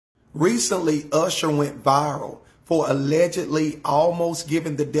Recently, Usher went viral for allegedly almost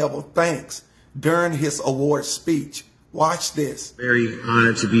giving the devil thanks during his award speech. Watch this. Very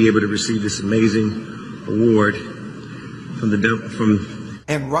honored to be able to receive this amazing award from the devil.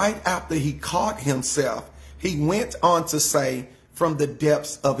 And right after he caught himself, he went on to say, from the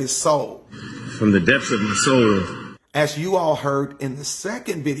depths of his soul. From the depths of my soul. As you all heard in the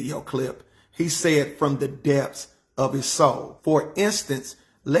second video clip, he said from the depths of his soul. For instance,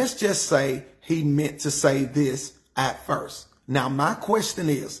 let's just say he meant to say this at first. Now, my question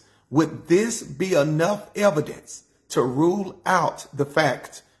is, would this be enough evidence to rule out the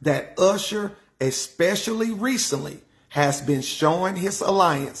fact that Usher, especially recently, has been showing his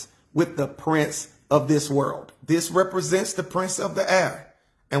alliance with the prince of this world? This represents the prince of the air.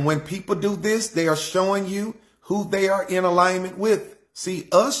 And when people do this, they are showing you who they are in alignment with. See,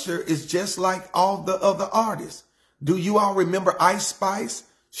 Usher is just like all the other artists. Do you all remember Ice Spice?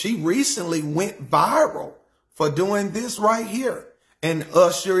 She recently went viral for doing this right here. And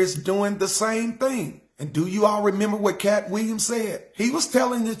Usher is doing the same thing. And do you all remember what Cat Williams said? He was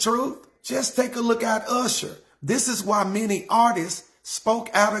telling the truth. Just take a look at Usher. This is why many artists spoke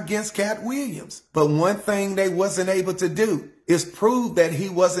out against Cat Williams. But one thing they wasn't able to do is prove that he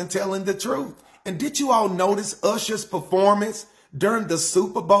wasn't telling the truth. And did you all notice Usher's performance during the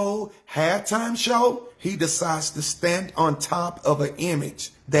Super Bowl halftime show? He decides to stand on top of an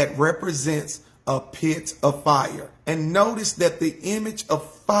image that represents a pit of fire. And notice that the image of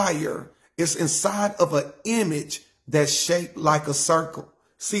fire is inside of an image that's shaped like a circle.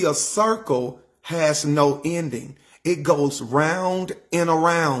 See, a circle has no ending. It goes round and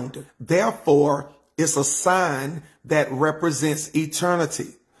around. Therefore, it's a sign that represents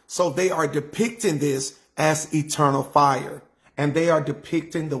eternity. So they are depicting this as eternal fire. And they are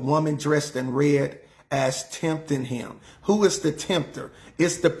depicting the woman dressed in red as tempting him. Who is the tempter?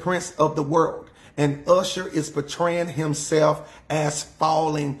 It's the prince of the world. And Usher is portraying himself as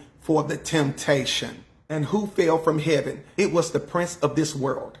falling for the temptation. And who fell from heaven? It was the prince of this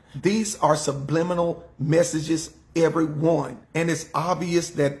world. These are subliminal messages, everyone. And it's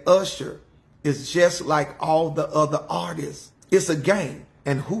obvious that Usher is just like all the other artists. It's a game.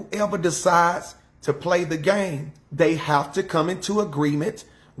 And whoever decides to play the game, they have to come into agreement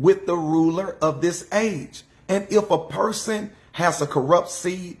with the ruler of this age. And if a person has a corrupt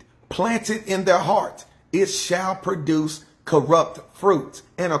seed planted in their heart, it shall produce corrupt fruit.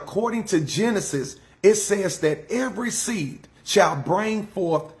 And according to Genesis, it says that every seed shall bring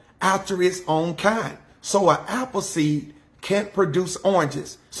forth after its own kind. So an apple seed can't produce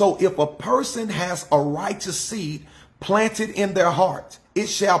oranges. So if a person has a righteous seed planted in their heart, it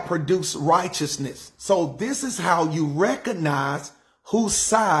shall produce righteousness. So this is how you recognize whose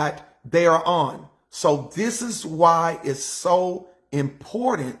side they are on. So this is why it's so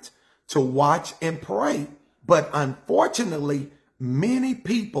important to watch and pray. But unfortunately, many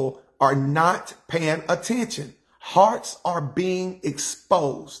people are not paying attention. Hearts are being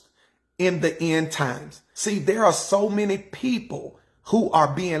exposed in the end times. See, there are so many people who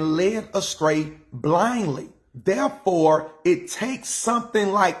are being led astray blindly. Therefore, it takes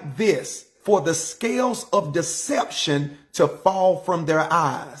something like this for the scales of deception to fall from their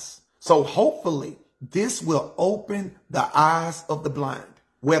eyes. So hopefully this will open the eyes of the blind,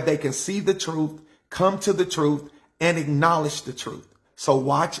 where they can see the truth, come to the truth, and acknowledge the truth. So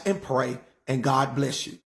watch and pray, and God bless you.